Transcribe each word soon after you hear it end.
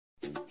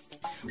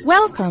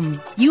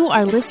Welcome. You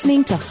are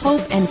listening to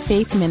Hope and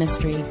Faith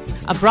Ministry,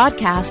 a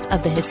broadcast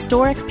of the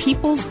historic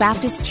People's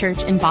Baptist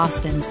Church in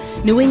Boston,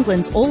 New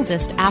England's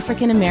oldest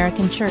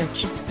African-American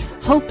church.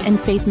 Hope and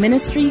Faith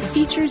Ministry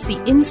features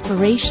the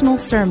inspirational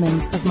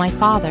sermons of my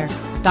father,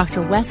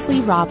 Dr.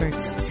 Wesley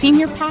Roberts,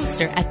 senior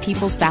pastor at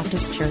People's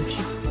Baptist Church.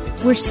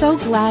 We're so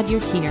glad you're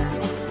here.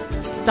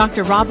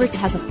 Dr. Roberts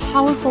has a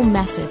powerful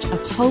message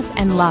of hope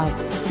and love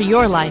for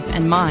your life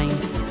and mine.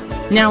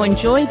 Now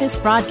enjoy this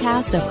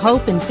broadcast of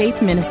Hope and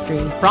Faith Ministry,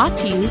 brought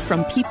to you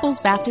from People's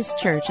Baptist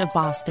Church of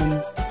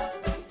Boston.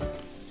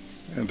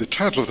 And the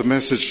title of the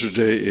message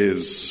today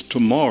is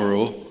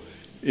Tomorrow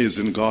is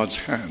in God's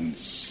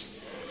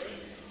Hands.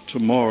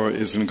 Tomorrow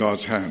is in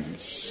God's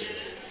hands.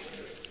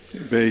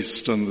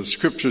 Based on the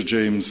scripture,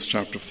 James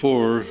chapter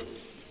 4,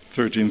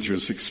 13 through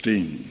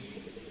 16.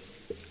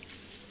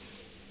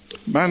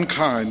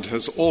 Mankind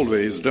has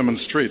always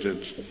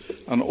demonstrated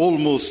an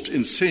almost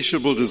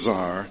insatiable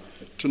desire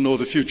to know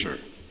the future.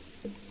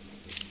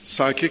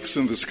 Psychics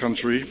in this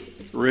country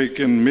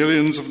rake in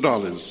millions of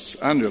dollars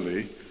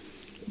annually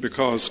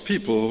because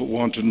people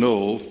want to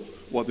know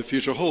what the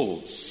future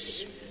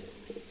holds.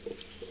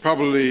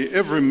 Probably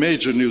every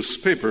major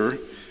newspaper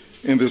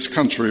in this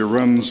country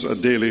runs a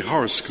daily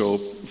horoscope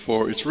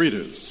for its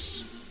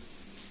readers.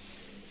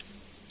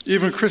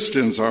 Even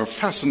Christians are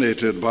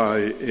fascinated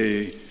by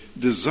a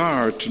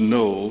desire to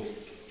know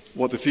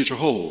what the future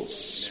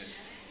holds.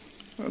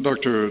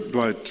 Dr.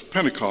 Dwight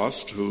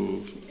Pentecost,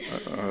 who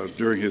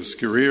during his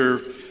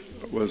career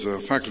was a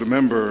faculty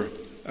member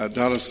at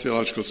Dallas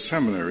Theological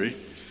Seminary,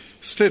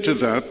 stated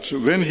that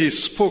when he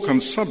spoke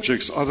on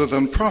subjects other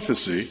than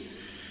prophecy,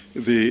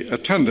 the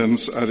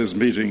attendance at his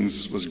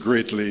meetings was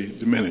greatly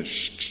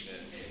diminished.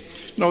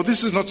 Now,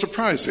 this is not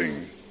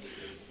surprising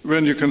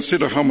when you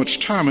consider how much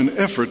time and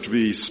effort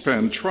we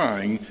spend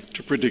trying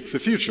to predict the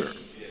future.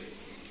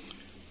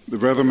 The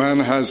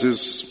weatherman has his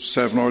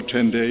 7 or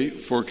 10-day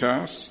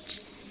forecast.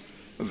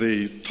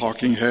 The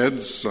talking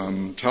heads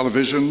on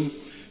television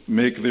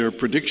make their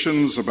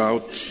predictions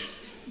about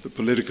the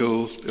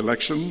political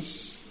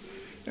elections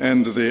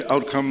and the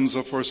outcomes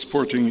of our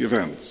sporting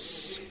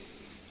events.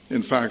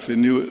 In fact, the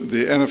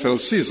NFL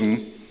season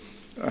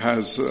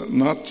has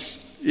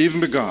not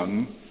even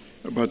begun,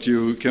 but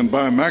you can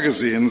buy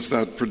magazines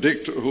that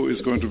predict who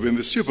is going to win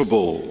the Super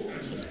Bowl.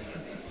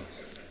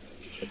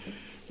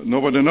 But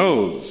nobody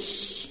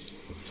knows.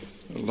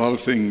 A lot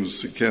of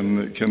things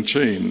can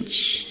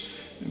change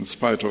in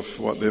spite of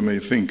what they may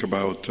think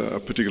about a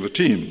particular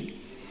team.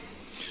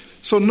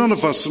 So none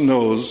of us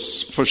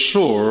knows for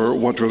sure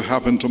what will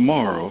happen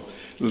tomorrow,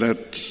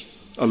 let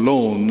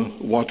alone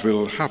what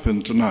will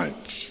happen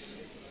tonight.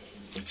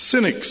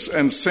 Cynics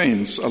and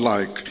saints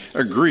alike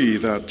agree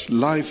that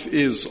life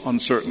is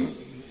uncertain.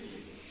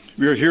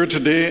 We are here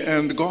today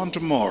and gone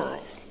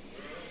tomorrow.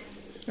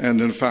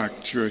 And in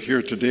fact, we are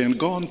here today and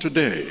gone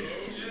today.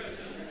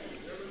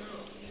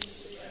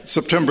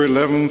 September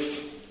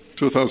 11th,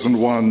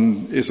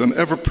 2001 is an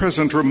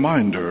ever-present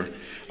reminder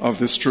of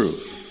this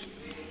truth.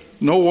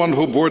 No one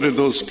who boarded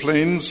those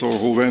planes or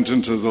who went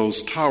into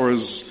those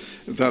towers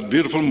that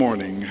beautiful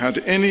morning had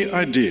any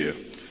idea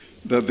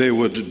that they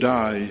would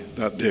die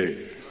that day.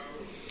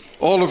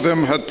 All of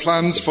them had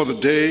plans for the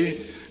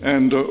day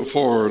and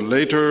for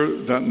later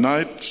that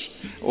night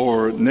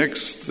or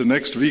the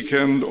next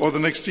weekend or the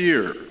next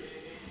year.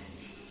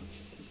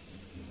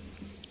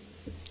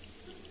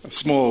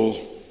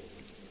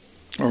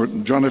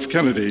 John F.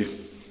 Kennedy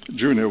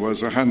Jr.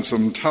 was a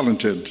handsome,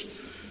 talented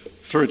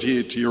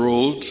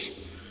 38-year-old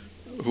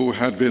who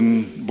had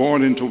been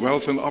born into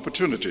wealth and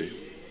opportunity.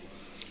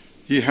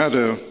 He had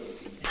a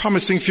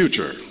promising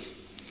future,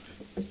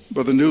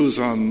 but the news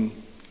on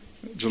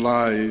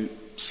July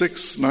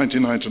 6,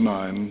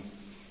 1999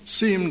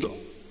 seemed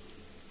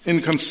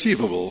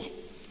inconceivable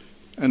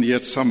and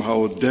yet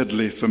somehow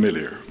deadly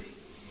familiar.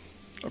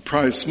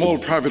 A small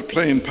private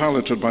plane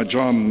piloted by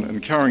John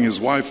and carrying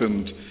his wife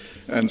and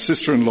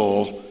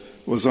sister-in-law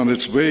was on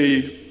its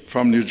way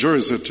from New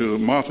Jersey to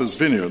Martha's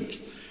Vineyard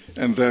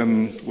and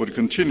then would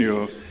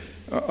continue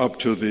up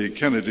to the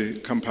Kennedy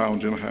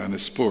compound in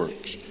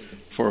Hyannisport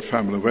for a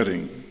family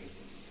wedding.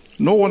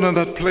 No one on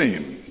that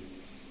plane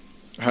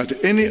had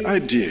any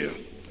idea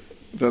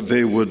that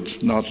they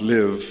would not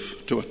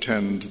live to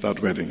attend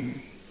that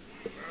wedding.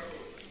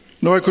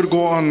 Now, I could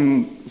go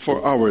on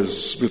for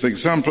hours with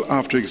example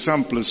after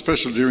example,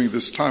 especially during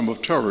this time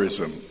of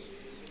terrorism.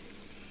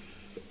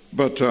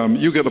 But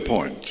you get the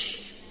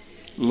point.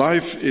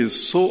 Life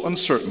is so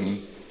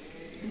uncertain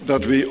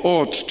that we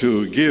ought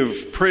to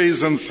give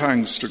praise and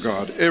thanks to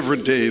God every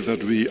day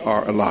that we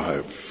are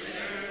alive.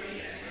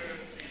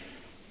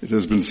 It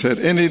has been said,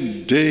 any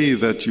day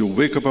that you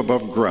wake up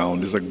above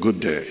ground is a good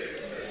day.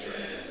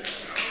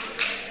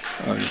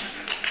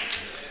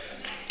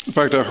 In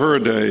fact, I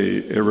heard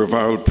a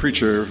reviled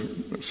preacher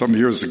some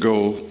years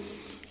ago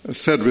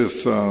said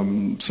with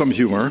some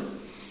humor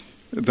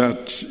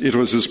that it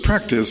was his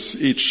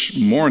practice each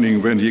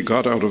morning when he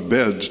got out of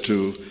bed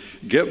to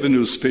get the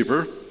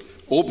newspaper,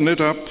 open it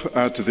up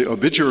at the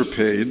obituary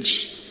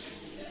page,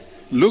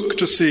 look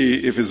to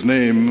see if his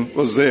name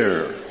was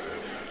there.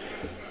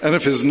 And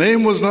if his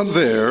name was not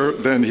there,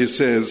 then he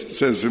says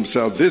to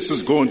himself, this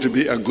is going to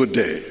be a good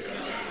day.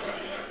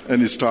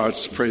 And he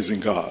starts praising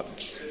God.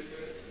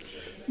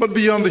 But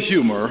beyond the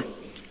humor,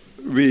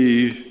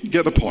 we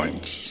get the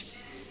point.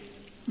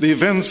 The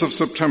events of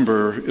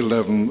September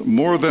 11,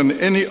 more than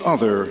any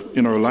other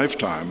in our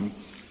lifetime,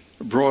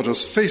 brought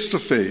us face to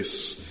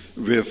face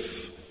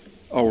with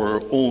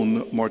our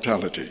own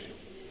mortality.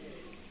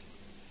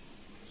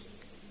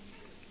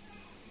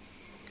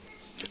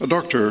 A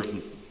doctor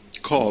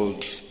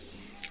called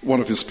one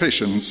of his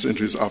patients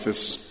into his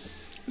office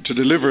to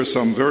deliver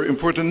some very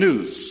important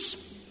news.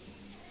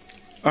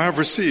 I have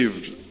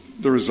received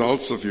the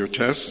results of your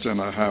test,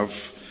 and I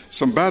have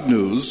some bad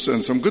news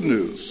and some good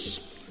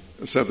news,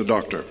 said the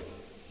doctor.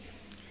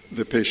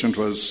 The patient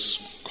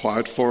was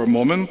quiet for a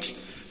moment,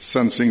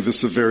 sensing the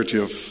severity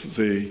of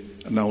the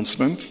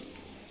announcement.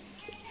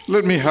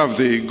 Let me have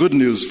the good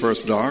news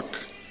first, Doc,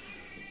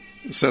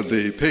 said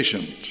the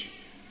patient.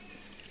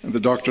 And the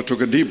doctor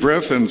took a deep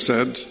breath and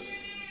said,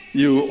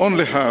 you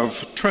only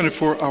have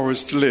 24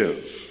 hours to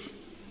live.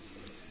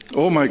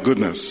 Oh my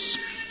goodness,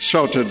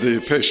 shouted the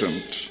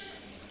patient.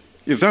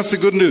 If that's the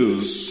good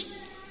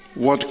news,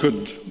 what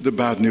could the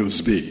bad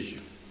news be?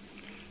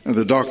 And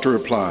the doctor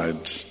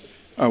replied,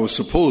 I was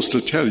supposed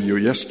to tell you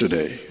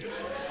yesterday.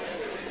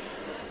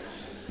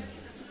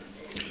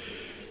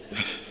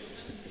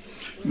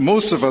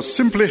 Most of us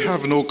simply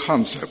have no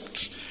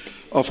concept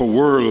of a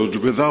world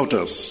without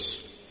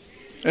us.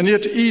 And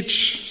yet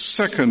each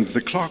second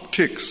the clock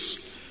ticks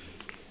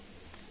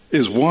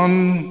is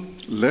one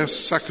less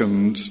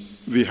second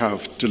we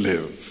have to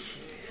live.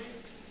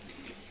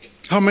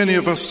 How many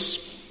of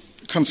us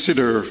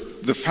consider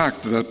the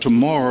fact that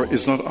tomorrow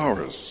is not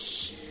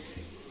ours?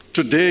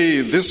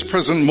 Today, this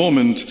present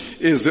moment,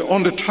 is the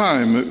only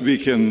time we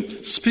can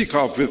speak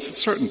of with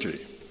certainty.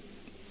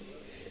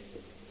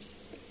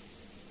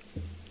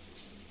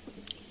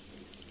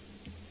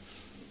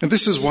 And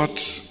this is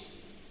what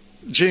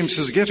James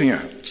is getting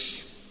at.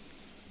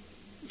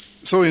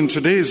 So in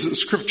today's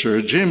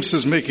scripture, James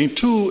is making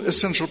two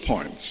essential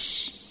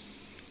points,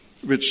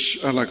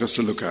 which I'd like us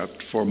to look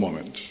at for a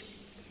moment.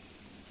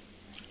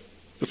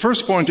 The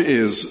first point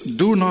is,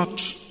 do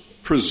not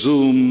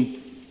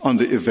presume on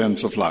the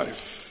events of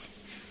life.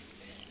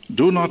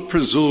 Do not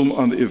presume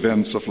on the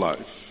events of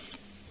life.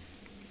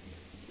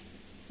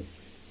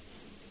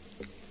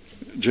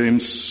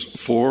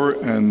 James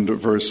 4 and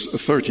verse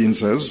 13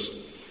 says,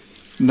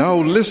 now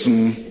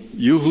listen,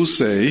 you who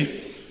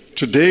say,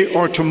 today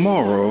or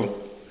tomorrow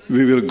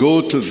we will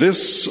go to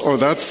this or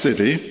that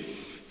city,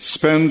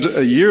 spend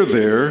a year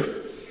there,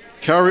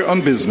 carry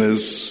on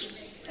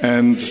business,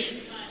 and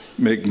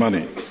make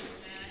money.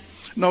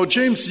 Now,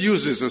 James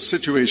uses a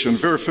situation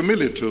very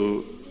familiar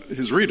to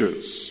his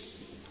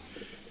readers.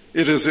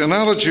 It is the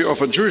analogy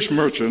of a Jewish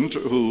merchant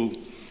who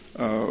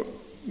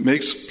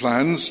makes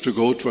plans to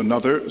go to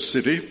another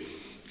city,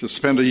 to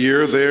spend a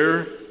year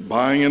there,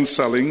 buying and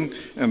selling,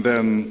 and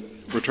then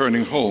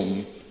returning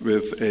home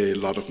with a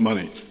lot of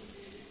money.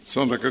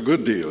 Sounds like a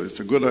good deal. It's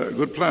a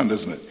good plan,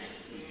 isn't it?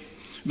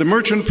 The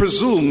merchant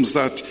presumes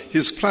that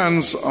his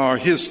plans are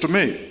his to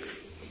make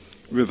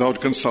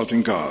without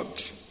consulting God,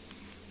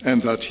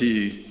 and that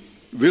he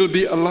will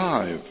be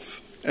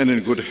alive and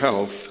in good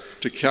health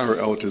to carry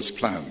out his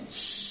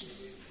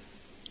plans.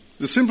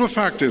 The simple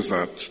fact is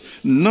that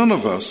none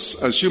of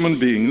us as human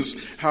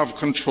beings have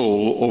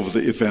control over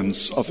the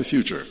events of the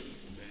future.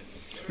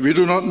 We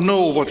do not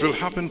know what will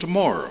happen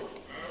tomorrow,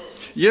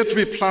 yet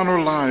we plan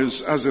our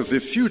lives as if the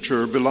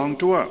future belonged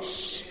to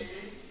us.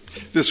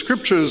 The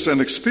scriptures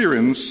and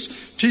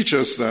experience teach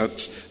us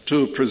that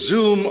to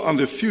presume on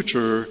the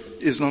future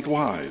is not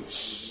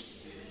wise.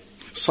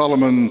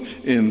 Solomon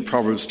in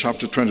Proverbs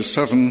chapter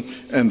 27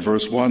 and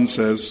verse 1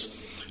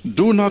 says,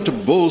 do not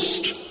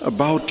boast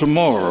about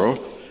tomorrow,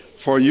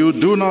 for you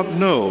do not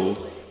know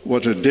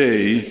what a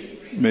day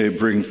may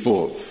bring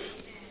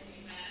forth.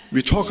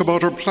 We talk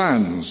about our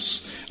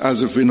plans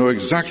as if we know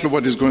exactly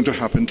what is going to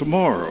happen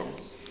tomorrow.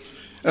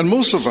 And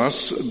most of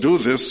us do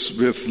this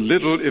with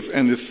little, if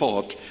any,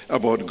 thought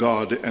about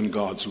God and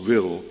God's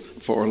will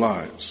for our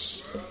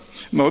lives.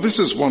 Now, this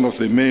is one of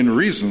the main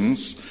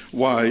reasons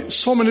why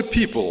so many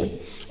people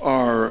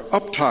are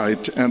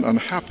uptight and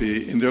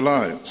unhappy in their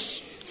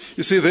lives.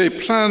 You see, they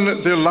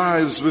plan their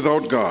lives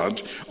without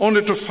God,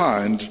 only to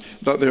find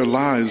that their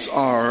lives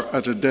are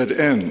at a dead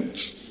end.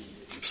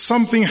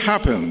 Something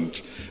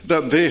happened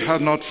that they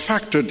had not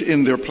factored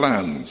in their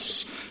plans,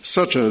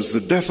 such as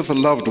the death of a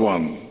loved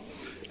one,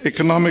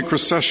 economic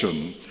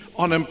recession,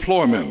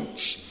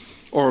 unemployment,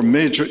 or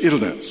major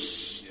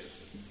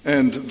illness,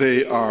 and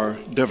they are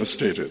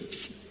devastated.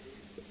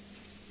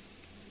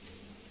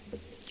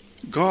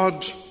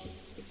 God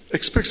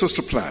expects us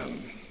to plan,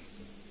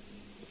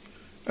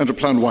 and to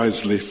plan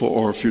wisely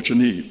for our future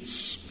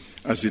needs,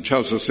 as he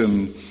tells us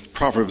in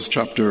Proverbs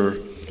chapter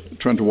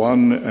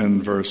 21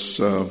 and verse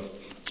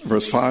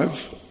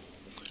 5.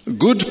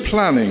 Good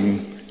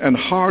planning and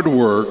hard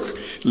work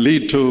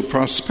lead to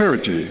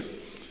prosperity,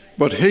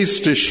 but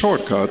hasty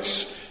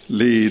shortcuts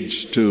lead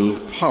to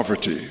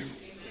poverty.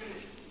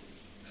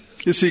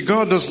 You see,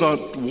 God does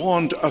not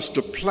want us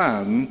to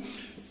plan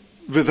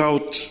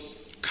without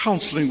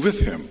counseling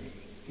with Him,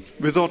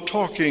 without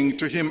talking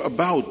to Him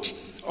about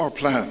our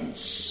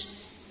plans.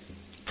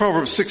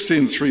 Proverbs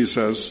 16:3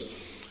 says,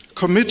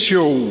 "Commit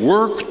your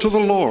work to the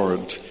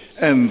Lord,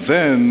 and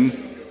then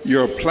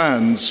your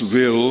plans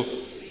will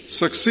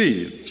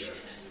succeed."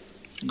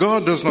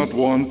 God does not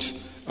want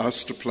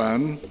us to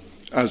plan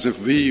as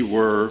if we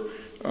were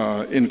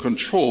in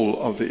control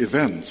of the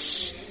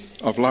events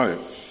of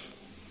life.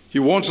 He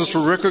wants us to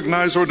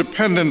recognize our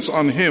dependence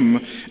on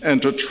Him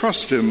and to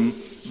trust Him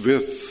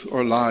with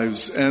our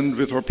lives and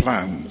with our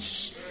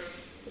plans.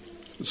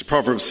 As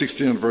Proverbs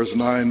 16 and verse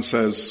 9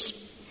 says,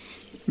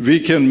 "We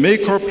can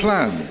make our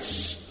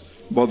plans,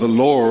 but the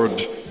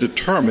Lord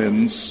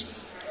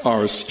determines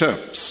our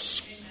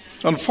steps."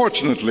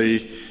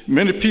 Unfortunately,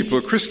 many people,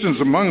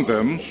 Christians among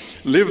them,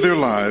 live their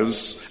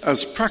lives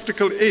as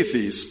practical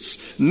atheists,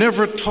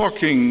 never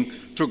talking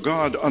to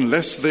God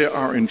unless they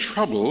are in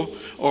trouble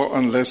or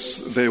unless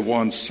they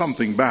want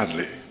something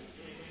badly.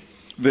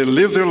 They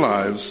live their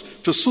lives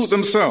to suit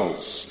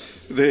themselves.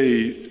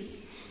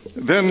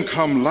 Then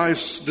come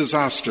life's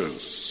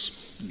disasters,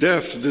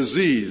 death,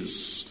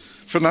 disease,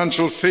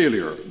 financial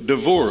failure,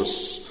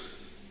 divorce,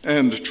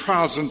 and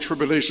trials and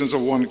tribulations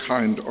of one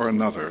kind or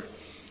another.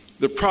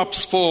 The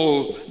props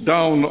fall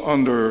down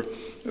under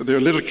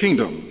their little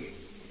kingdom.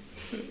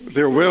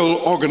 Their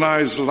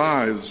well-organized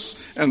lives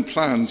and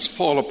plans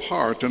fall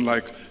apart, and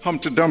like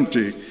Humpty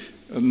Dumpty,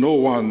 no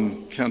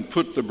one can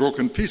put the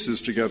broken pieces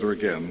together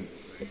again.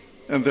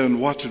 And then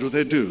what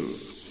do?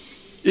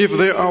 If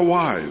they are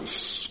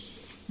wise,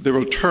 they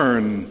will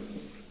turn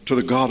to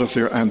the God of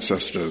their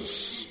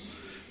ancestors,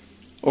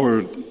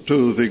 or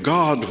to the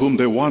God whom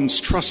they once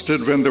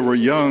trusted when they were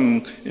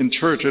young in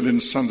church and in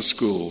Sunday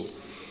school.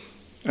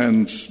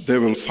 And they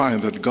will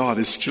find that God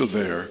is still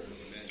there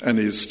and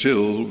is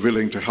still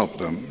willing to help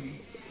them.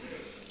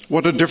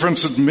 What a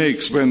difference it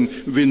makes when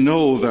we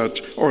know that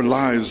our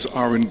lives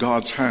are in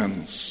God's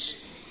hands.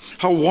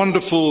 How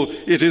wonderful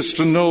it is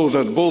to know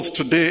that both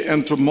today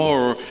and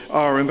tomorrow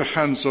are in the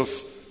hands of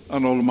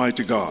an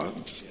almighty God.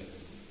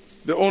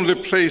 The only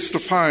place to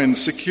find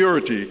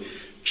security,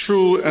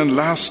 true and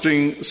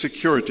lasting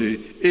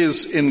security,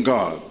 is in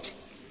God.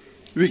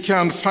 We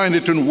can't find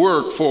it in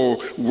work, for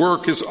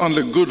work is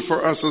only good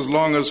for us as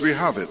long as we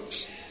have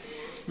it.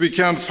 We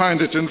can't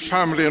find it in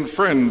family and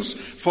friends,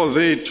 for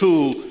they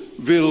too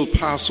will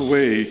pass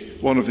away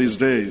one of these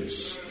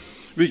days.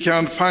 We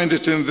can't find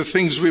it in the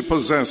things we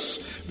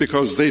possess,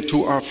 because they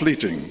too are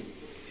fleeting.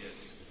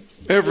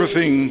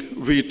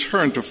 Everything we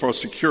turn to for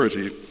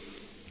security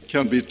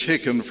can be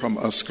taken from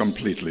us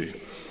completely,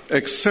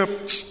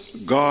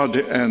 except God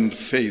and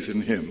faith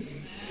in Him.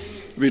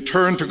 We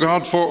turn to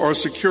God for our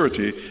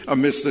security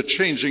amidst the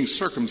changing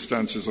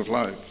circumstances of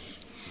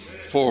life,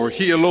 for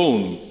He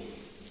alone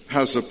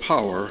has the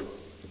power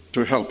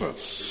to help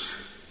us.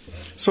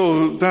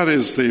 So that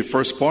is the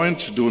first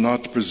point. Do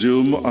not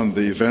presume on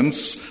the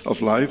events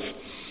of life.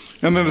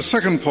 And then the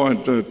second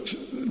point that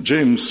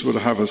James would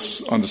have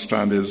us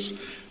understand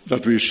is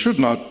that we should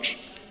not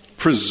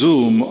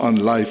presume on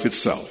life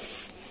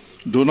itself.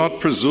 Do not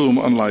presume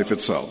on life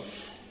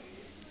itself.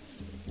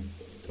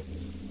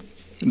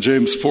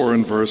 James 4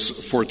 and verse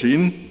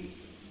 14.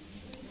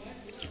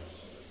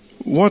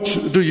 What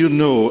do you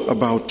know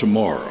about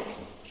tomorrow?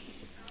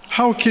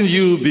 How can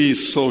you be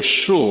so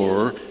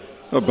sure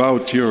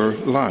about your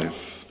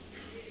life?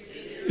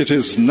 It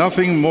is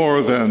nothing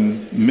more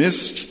than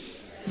mist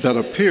that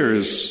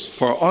appears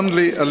for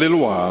only a little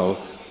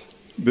while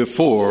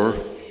before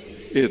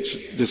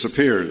it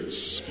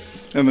disappears.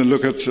 And then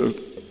look at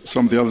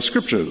some of the other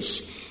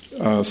scriptures.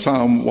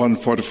 Psalm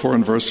 144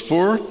 and verse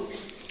 4.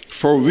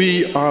 For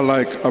we are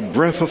like a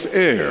breath of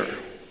air.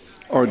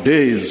 Our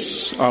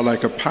days are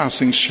like a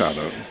passing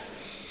shadow.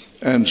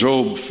 And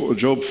Job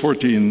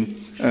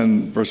 14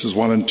 and verses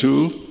 1 and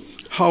 2.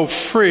 How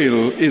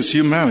frail is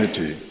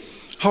humanity.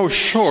 How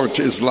short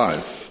is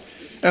life.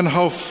 And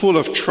how full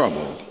of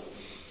trouble.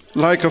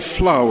 Like a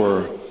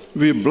flower,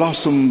 we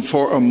blossom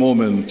for a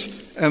moment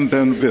and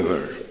then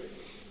wither.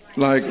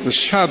 Like the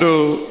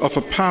shadow of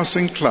a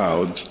passing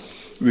cloud,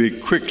 we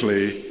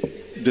quickly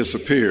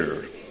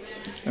disappear.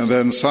 And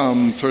then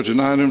Psalm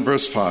 39 and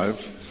verse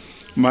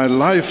 5. My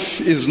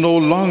life is no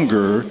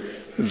longer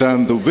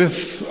than the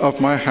width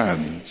of my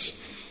hand.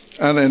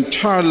 An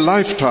entire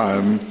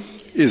lifetime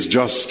is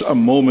just a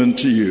moment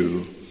to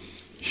you.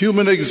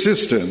 Human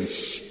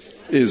existence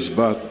is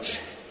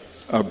but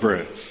a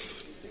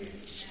breath.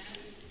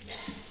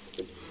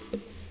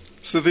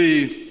 So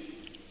the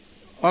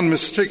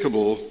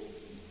unmistakable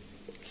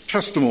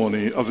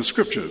testimony of the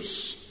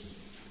Scriptures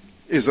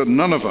is that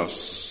none of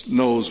us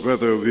knows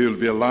whether we will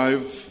be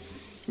alive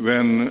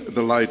when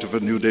the light of a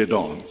new day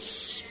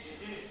dawns.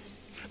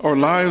 Our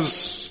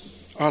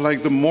lives are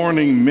like the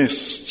morning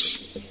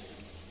mist,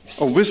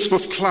 a wisp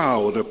of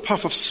cloud, a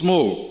puff of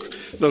smoke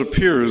that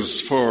appears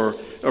for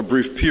a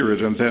brief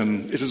period and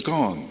then it is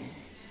gone.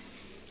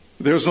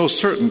 there's no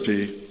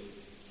certainty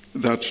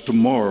that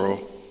tomorrow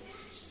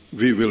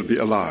we will be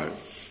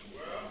alive.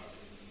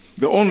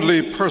 The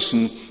only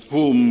person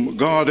whom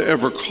God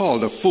ever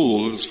called a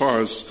fool, as far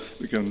as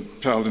we can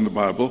tell in the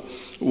Bible,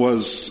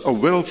 was a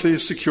wealthy,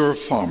 secure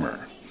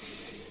farmer.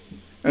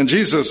 And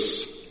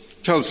Jesus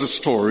tells a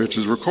story which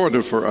is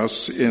recorded for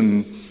us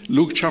in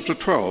Luke chapter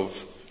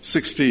 12,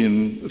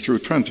 16 through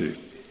 20.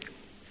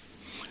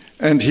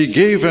 And he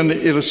gave an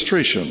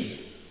illustration.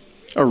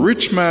 A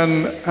rich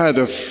man had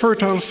a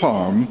fertile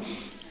farm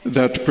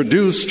that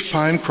produced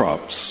fine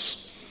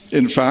crops.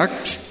 In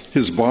fact,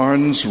 his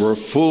barns were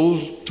full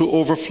to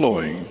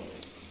overflowing.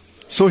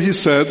 So he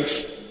said,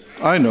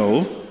 I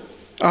know,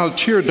 I'll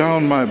tear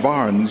down my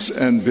barns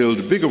and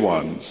build bigger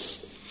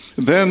ones.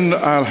 Then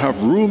I'll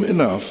have room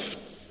enough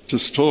to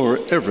store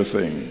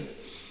everything.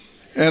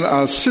 And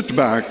I'll sit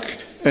back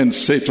and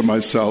say to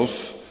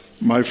myself,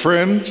 my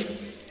friend,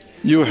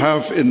 you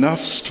have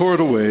enough stored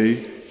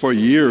away for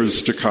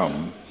years to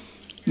come.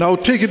 Now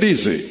take it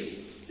easy.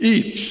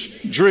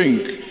 Eat,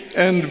 drink,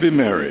 and be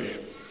merry.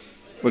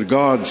 But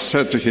God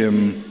said to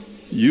him,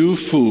 you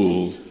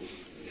fool,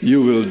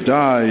 you will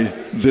die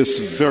this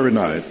very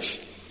night.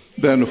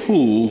 Then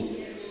who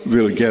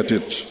will get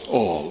it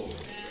all?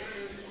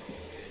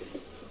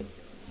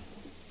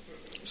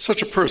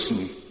 Such a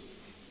person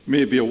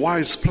may be a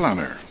wise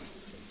planner,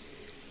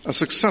 a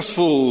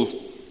successful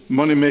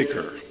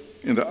moneymaker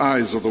in the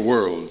eyes of the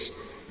world,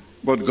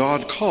 but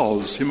God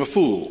calls him a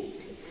fool.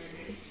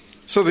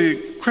 So the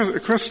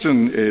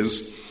question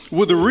is,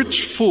 would the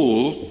rich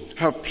fool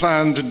have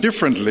planned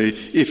differently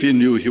if he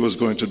knew he was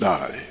going to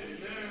die?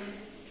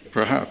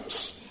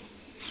 Perhaps.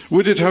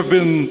 Would it have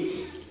been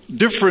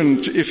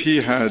different if he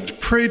had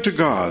prayed to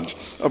God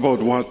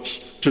about what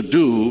to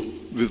do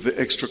with the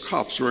extra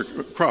crops,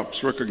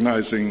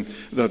 recognizing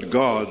that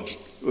God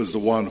was the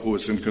one who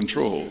was in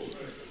control?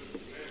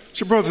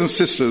 So, brothers and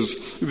sisters,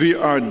 we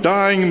are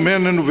dying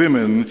men and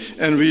women,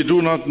 and we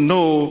do not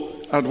know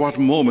at what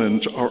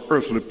moment our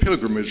earthly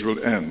pilgrimage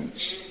will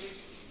end.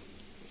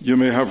 You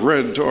may have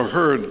read or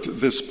heard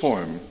this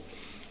poem,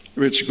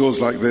 which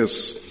goes like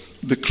this: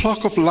 the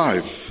clock of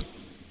life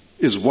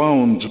is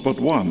wound but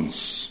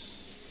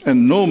once,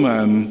 and no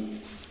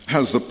man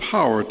has the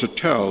power to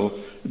tell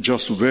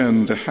just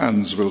when the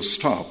hands will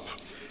stop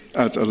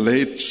at a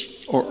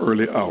late or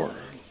early hour.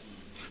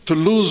 To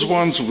lose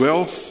one's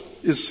wealth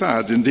is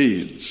sad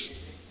indeed.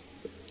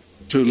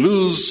 To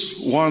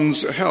lose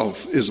one's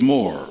health is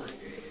more.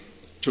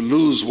 To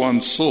lose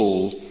one's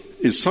soul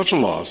is such a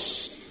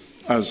loss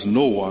as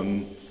no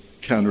one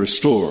can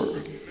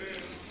restore.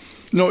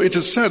 No, it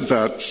is said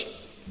that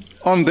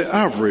on the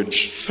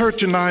average,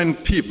 39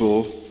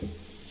 people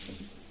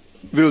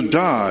will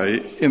die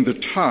in the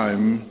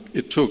time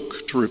it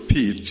took to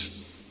repeat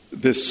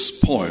this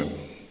poem.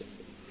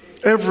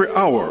 Every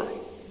hour,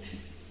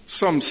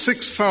 some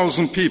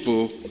 6,000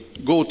 people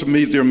go to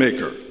meet their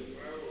Maker.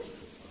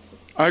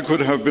 I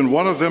could have been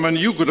one of them, and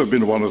you could have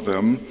been one of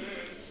them,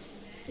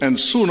 and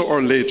sooner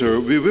or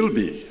later we will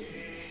be.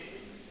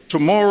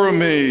 Tomorrow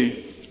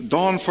may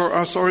dawn for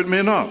us, or it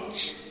may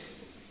not.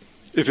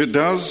 If it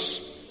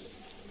does,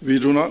 we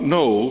do not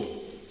know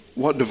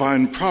what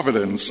divine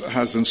providence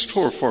has in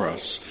store for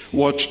us,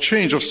 what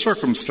change of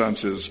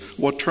circumstances,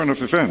 what turn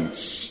of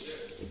events.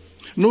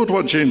 Note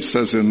what James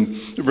says in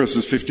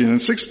verses 15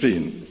 and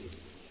 16.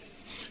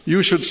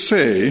 You should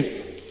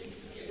say,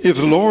 if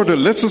the Lord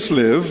lets us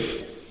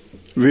live,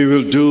 we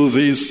will do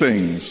these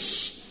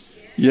things.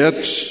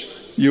 Yet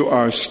you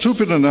are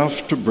stupid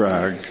enough to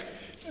brag,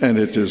 and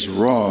it is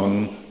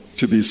wrong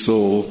to be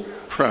so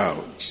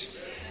proud.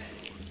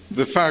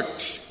 The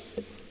fact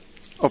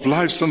of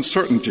life's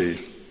uncertainty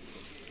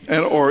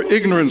and or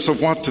ignorance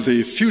of what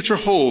the future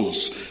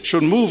holds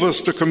should move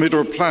us to commit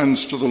our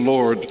plans to the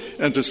Lord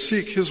and to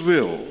seek his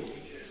will.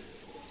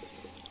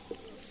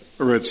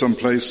 I read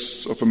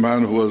someplace of a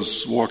man who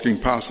was walking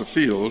past a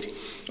field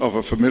of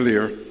a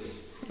familiar,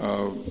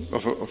 of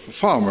a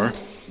farmer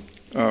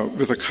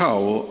with a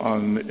cow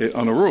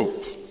on a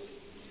rope.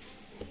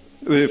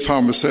 The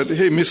farmer said,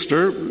 "Hey,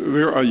 mister,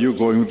 where are you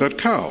going with that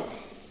cow?"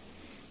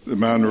 The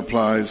man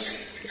replies,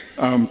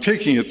 "I'm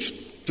taking it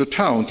to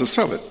town to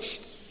sell it."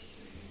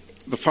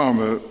 The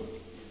farmer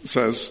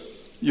says,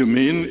 "You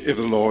mean if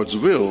the Lord's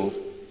will,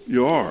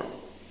 you are?"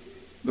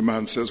 The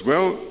man says,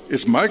 "Well,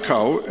 it's my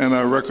cow, and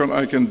I reckon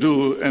I can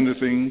do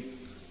anything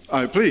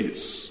I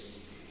please.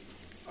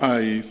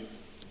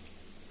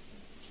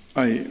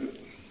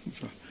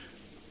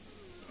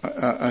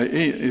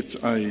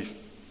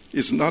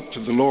 It's not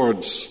the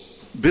Lord's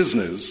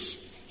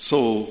business,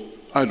 so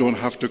I don't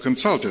have to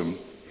consult him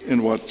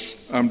in what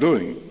I'm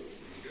doing."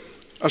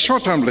 A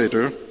short time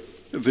later,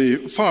 the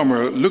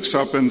farmer looks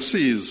up and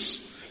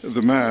sees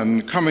the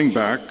man coming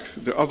back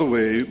the other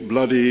way,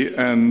 bloody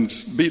and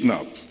beaten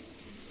up.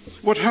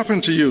 "What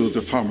happened to you?"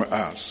 the farmer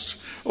asked.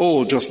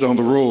 "Oh, just down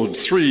the road,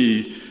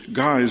 3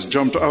 guys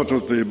jumped out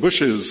of the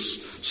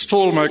bushes,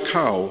 stole my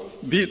cow,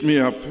 beat me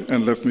up,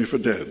 and left me for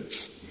dead."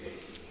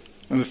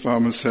 And the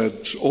farmer said,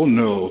 "Oh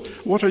no,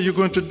 what are you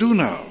going to do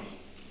now?"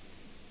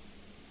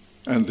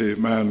 And the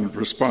man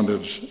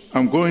responded,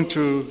 I'm going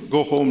to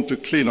go home to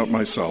clean up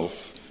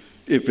myself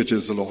if it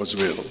is the Lord's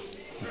will.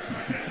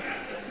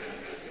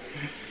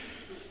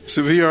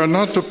 So we are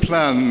not to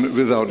plan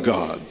without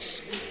God.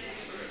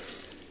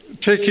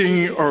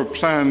 Taking our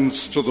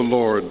plans to the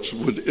Lord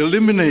would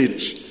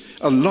eliminate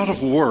a lot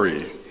of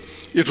worry.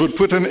 It would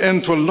put an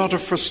end to a lot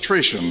of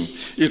frustration.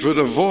 It would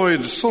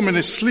avoid so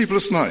many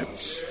sleepless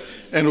nights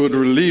and would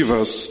relieve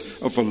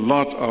us of a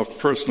lot of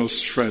personal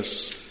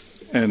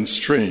stress and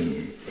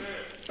strain.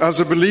 As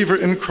a believer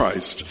in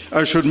Christ,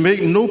 I should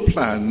make no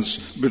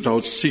plans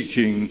without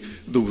seeking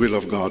the will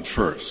of God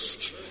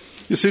first.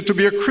 You see, to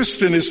be a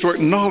Christian is to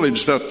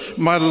acknowledge that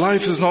my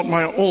life is not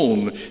my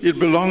own. It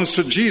belongs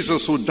to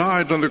Jesus who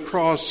died on the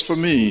cross for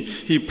me.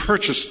 He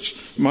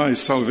purchased my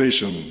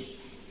salvation.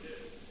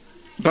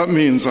 That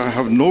means I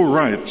have no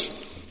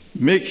right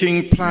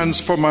making plans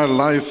for my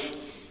life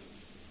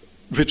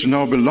which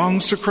now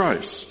belongs to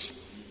Christ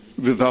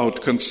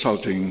without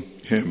consulting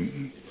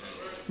Him.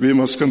 We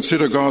must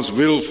consider God's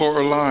will for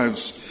our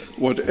lives,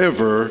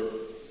 whatever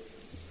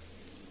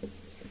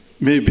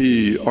may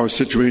be our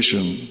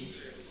situation.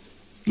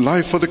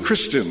 Life for the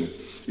Christian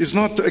is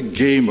not a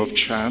game of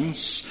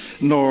chance,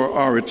 nor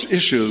are its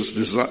issues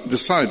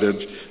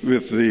decided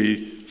with the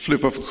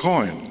flip of a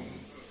coin.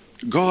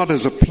 God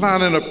has a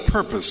plan and a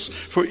purpose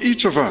for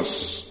each of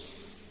us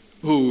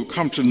who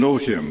come to know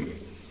Him,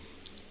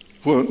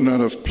 who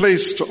have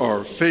placed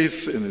our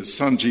faith in His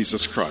Son,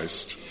 Jesus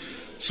Christ.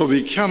 So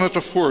we cannot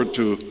afford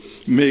to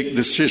make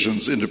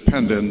decisions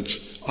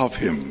independent of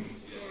Him,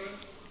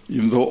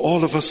 even though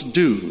all of us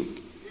do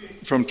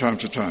from time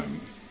to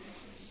time.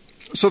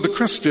 So the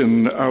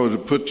question I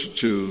would put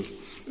to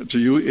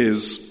you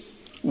is,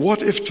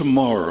 what if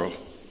tomorrow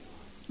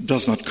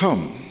does not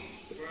come?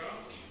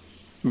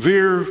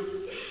 Where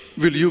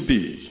will you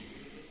be?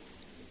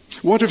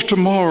 What if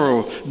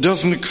tomorrow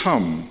doesn't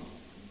come?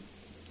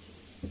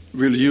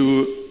 Will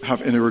you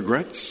have any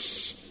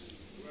regrets?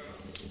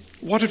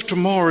 What if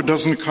tomorrow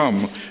doesn't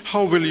come?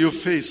 How will you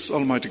face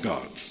Almighty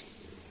God?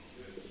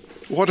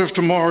 What if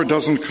tomorrow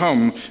doesn't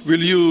come?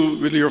 Will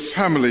your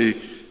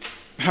family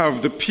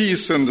have the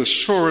peace and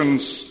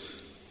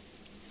assurance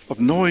of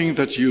knowing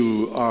that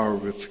you are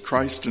with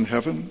Christ in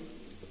heaven?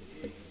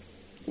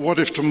 What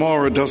if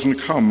tomorrow doesn't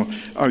come?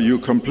 Are you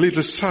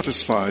completely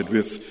satisfied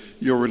with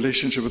your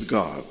relationship with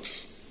God?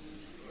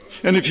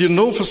 And if you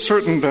know for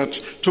certain that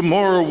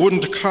tomorrow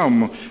wouldn't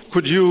come,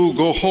 could you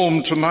go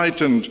home tonight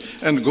and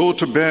go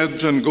to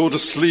bed and go to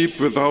sleep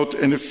without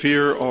any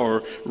fear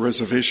or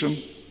reservation?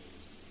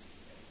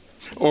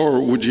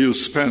 Or would you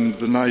spend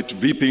the night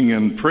weeping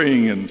and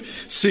praying and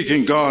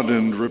seeking God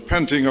and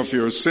repenting of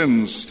your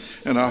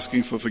sins and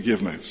asking for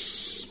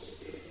forgiveness?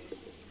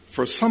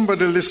 For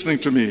somebody listening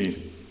to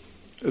me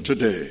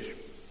today,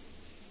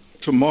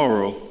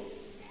 tomorrow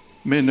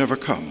may never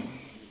come.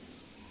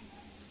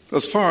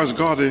 As far as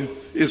God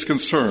is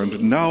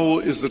concerned, now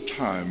is the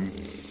time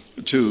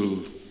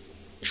to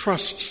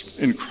trust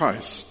in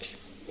Christ,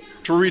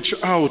 to reach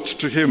out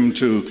to Him,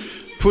 to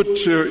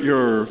put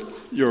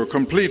your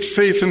complete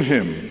faith in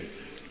Him,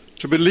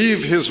 to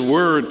believe His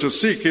word, to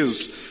seek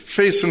His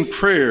face in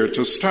prayer,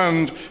 to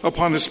stand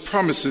upon His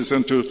promises,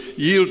 and to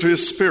yield to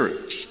His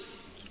Spirit.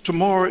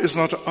 Tomorrow is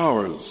not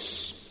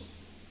ours.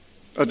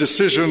 A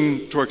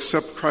decision to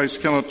accept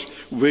Christ cannot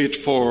wait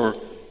for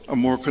a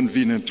more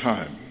convenient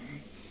time.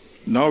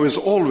 Now is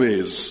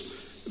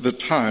always the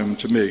time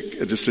to make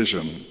a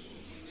decision.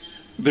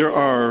 There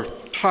are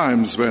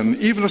times when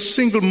even a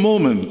single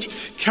moment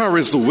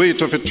carries the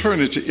weight of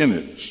eternity in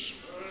it.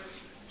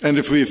 And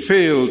if we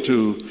fail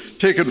to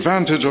take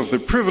advantage of the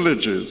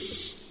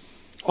privileges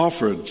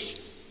offered,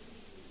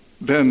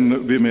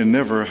 then we may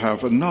never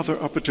have another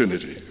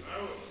opportunity.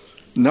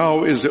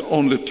 Now is the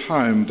only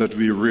time that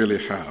we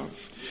really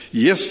have.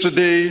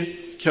 Yesterday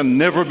can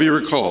never be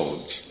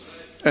recalled,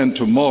 and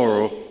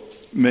tomorrow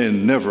may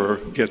never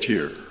get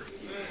here.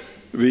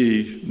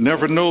 We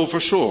never know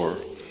for sure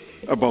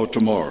about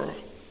tomorrow,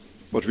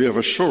 but we have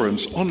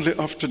assurance only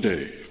of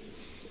today.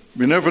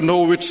 We never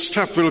know which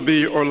step will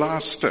be our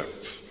last step.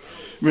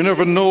 We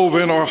never know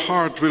when our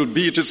heart will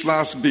beat its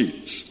last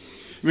beat.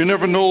 We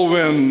never know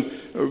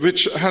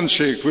which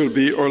handshake will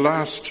be our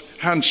last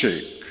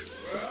handshake.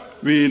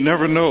 We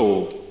never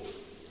know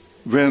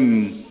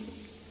when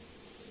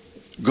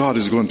God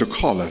is going to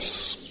call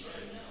us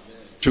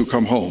to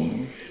come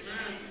home.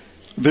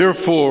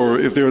 Therefore,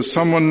 if there is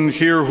someone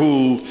here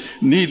who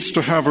needs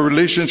to have a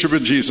relationship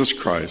with Jesus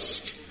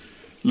Christ,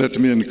 let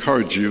me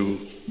encourage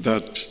you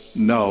that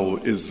now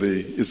is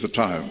the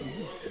time.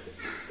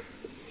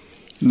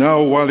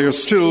 Now, while you're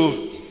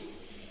still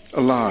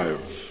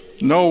alive,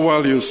 now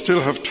while you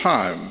still have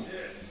time,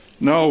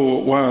 now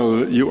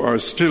while you are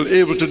still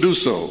able to do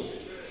so,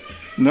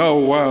 now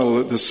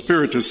while the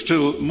Spirit is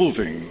still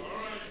moving,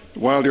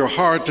 while your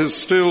heart is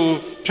still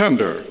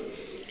tender,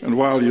 and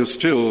while you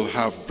still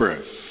have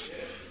breath,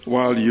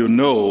 while you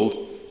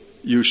know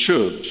you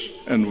should,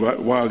 and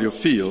while you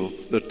feel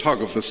the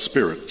tug of the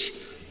Spirit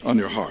on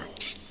your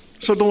heart.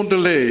 So don't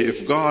delay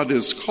if God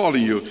is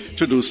calling you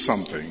to do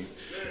something.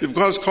 if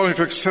God's calling you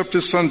to accept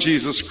His Son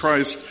Jesus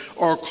Christ,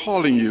 or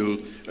calling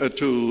you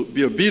to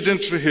be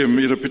obedient to Him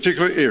in a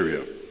particular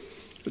area,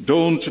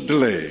 don't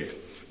delay.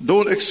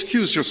 Don't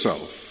excuse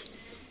yourself.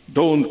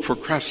 Don't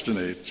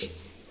procrastinate,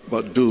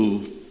 but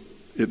do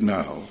it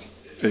now.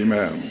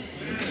 Amen.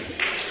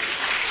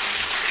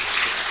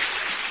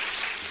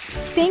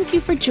 Thank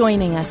you for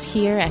joining us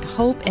here at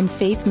Hope and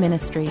Faith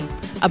Ministry,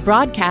 a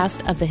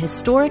broadcast of the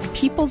historic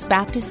People's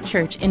Baptist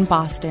Church in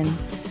Boston.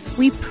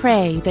 We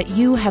pray that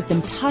you have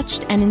been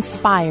touched and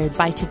inspired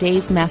by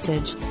today's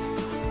message.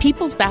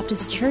 People's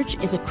Baptist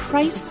Church is a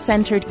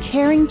Christ-centered,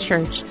 caring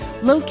church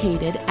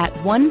located at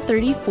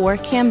 134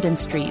 Camden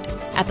Street,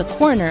 at the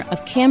corner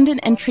of Camden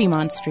and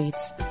Tremont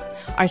Streets.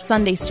 Our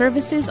Sunday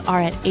services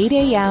are at 8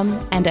 a.m.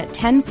 and at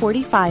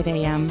 10:45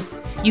 a.m.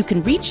 You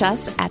can reach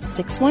us at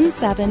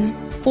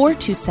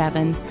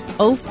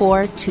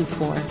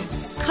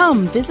 617-427-0424.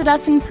 Come visit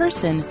us in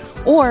person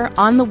or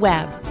on the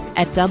web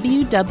at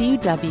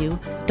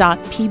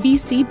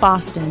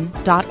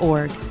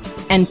www.pbcboston.org.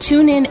 And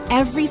tune in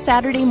every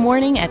Saturday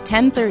morning at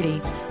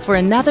 10:30 for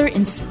another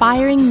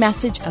inspiring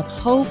message of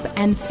hope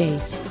and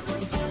faith.